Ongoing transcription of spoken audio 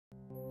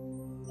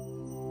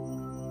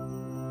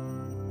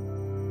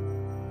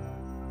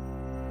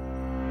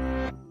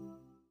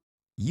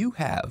You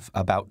have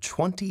about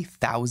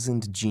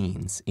 20,000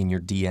 genes in your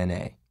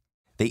DNA.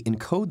 They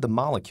encode the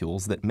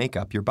molecules that make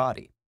up your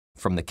body,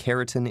 from the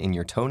keratin in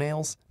your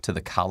toenails, to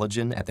the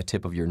collagen at the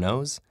tip of your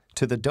nose,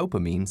 to the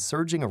dopamine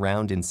surging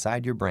around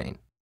inside your brain.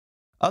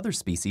 Other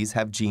species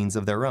have genes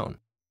of their own.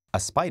 A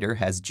spider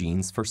has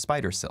genes for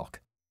spider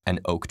silk. An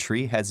oak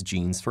tree has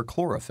genes for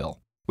chlorophyll,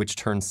 which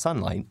turns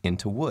sunlight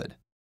into wood.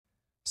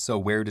 So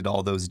where did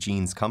all those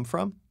genes come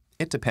from?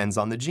 It depends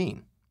on the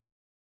gene.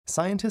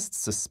 Scientists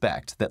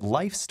suspect that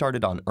life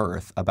started on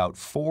Earth about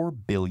 4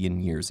 billion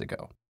years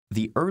ago.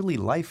 The early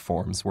life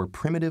forms were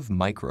primitive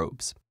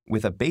microbes,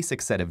 with a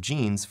basic set of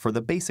genes for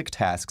the basic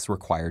tasks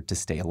required to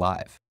stay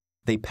alive.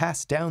 They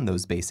passed down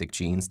those basic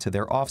genes to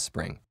their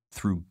offspring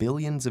through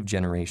billions of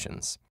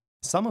generations.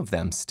 Some of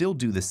them still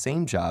do the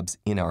same jobs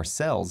in our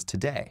cells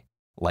today,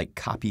 like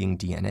copying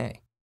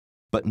DNA.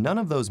 But none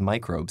of those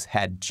microbes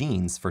had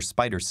genes for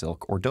spider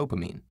silk or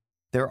dopamine.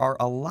 There are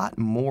a lot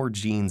more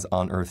genes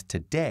on Earth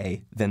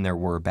today than there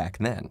were back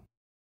then.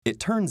 It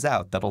turns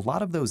out that a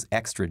lot of those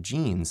extra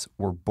genes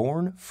were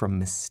born from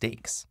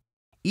mistakes.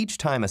 Each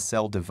time a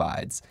cell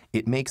divides,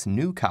 it makes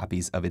new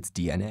copies of its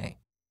DNA.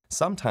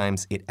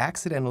 Sometimes it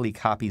accidentally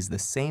copies the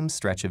same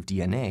stretch of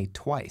DNA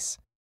twice.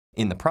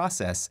 In the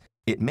process,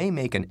 it may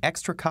make an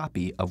extra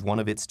copy of one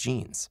of its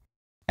genes.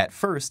 At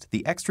first,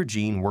 the extra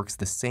gene works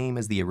the same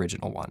as the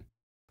original one.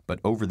 But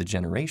over the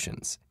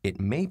generations, it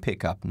may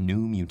pick up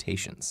new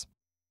mutations.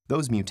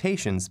 Those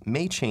mutations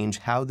may change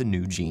how the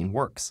new gene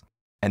works,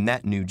 and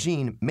that new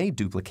gene may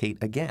duplicate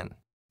again.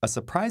 A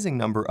surprising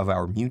number of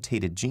our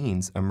mutated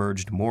genes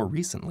emerged more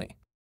recently,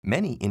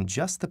 many in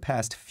just the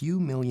past few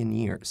million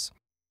years.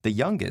 The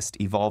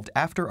youngest evolved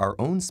after our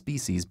own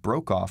species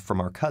broke off from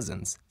our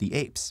cousins, the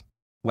apes.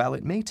 While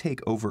it may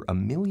take over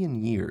 1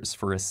 million years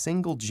for a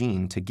single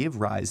gene to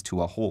give rise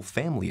to a whole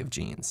family of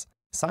genes,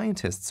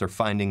 scientists are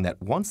finding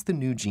that once the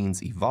new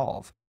genes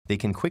evolve, they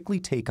can quickly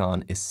take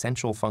on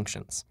essential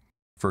functions.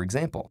 For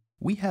example,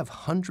 we have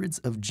hundreds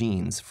of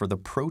genes for the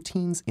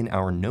proteins in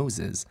our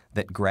noses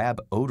that grab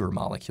odor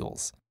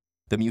molecules.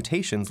 The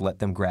mutations let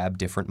them grab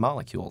different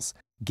molecules,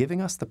 giving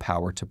us the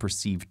power to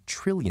perceive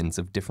trillions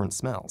of different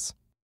smells.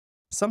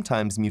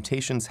 Sometimes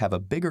mutations have a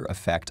bigger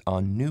effect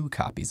on new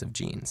copies of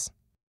genes.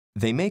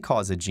 They may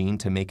cause a gene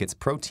to make its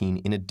protein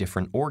in a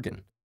different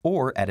organ,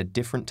 or at a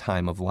different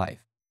time of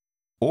life.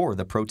 Or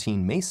the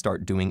protein may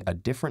start doing a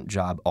different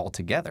job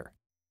altogether.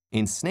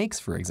 In snakes,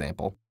 for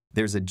example,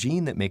 there's a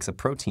gene that makes a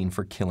protein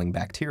for killing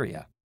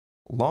bacteria.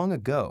 Long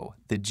ago,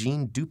 the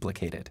gene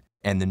duplicated,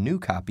 and the new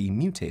copy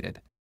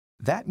mutated.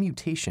 That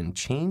mutation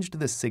changed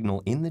the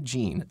signal in the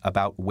gene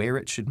about where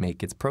it should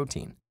make its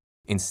protein.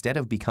 Instead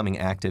of becoming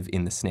active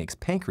in the snake's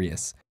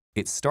pancreas,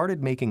 it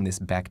started making this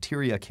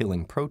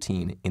bacteria-killing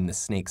protein in the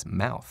snake's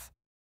mouth.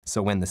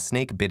 So when the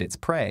snake bit its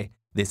prey,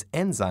 this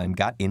enzyme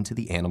got into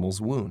the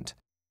animal's wound.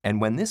 And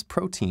when this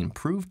protein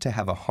proved to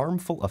have a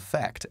harmful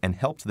effect and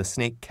helped the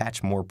snake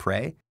catch more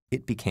prey,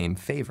 it became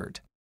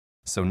favored.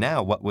 So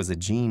now what was a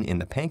gene in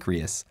the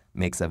pancreas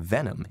makes a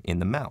venom in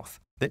the mouth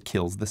that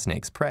kills the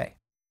snake's prey.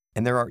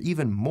 And there are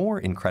even more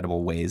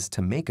incredible ways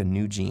to make a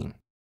new gene.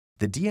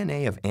 The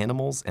DNA of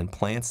animals and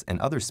plants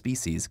and other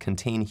species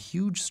contain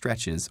huge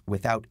stretches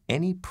without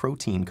any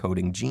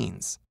protein-coding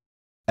genes.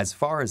 As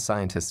far as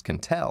scientists can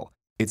tell,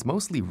 it's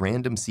mostly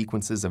random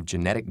sequences of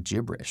genetic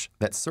gibberish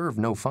that serve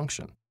no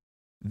function.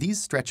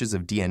 These stretches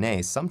of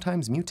DNA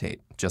sometimes mutate,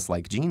 just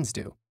like genes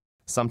do.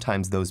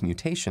 Sometimes those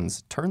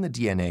mutations turn the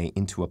DNA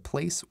into a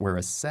place where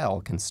a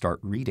cell can start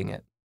reading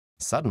it.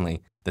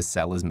 Suddenly, the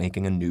cell is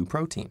making a new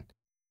protein.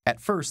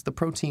 At first, the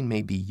protein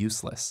may be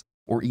useless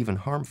or even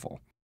harmful,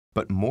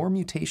 but more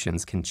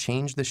mutations can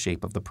change the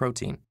shape of the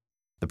protein.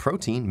 The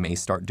protein may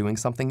start doing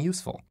something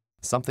useful,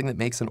 something that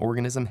makes an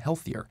organism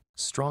healthier,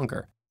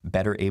 stronger,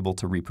 better able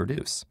to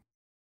reproduce.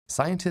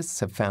 Scientists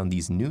have found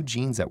these new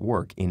genes at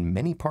work in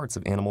many parts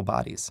of animal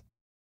bodies.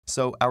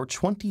 So our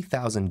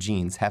 20,000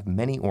 genes have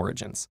many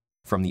origins,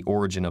 from the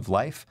origin of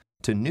life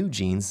to new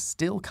genes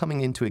still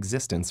coming into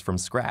existence from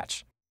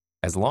scratch.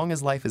 As long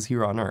as life is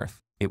here on Earth,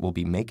 it will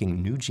be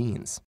making new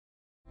genes.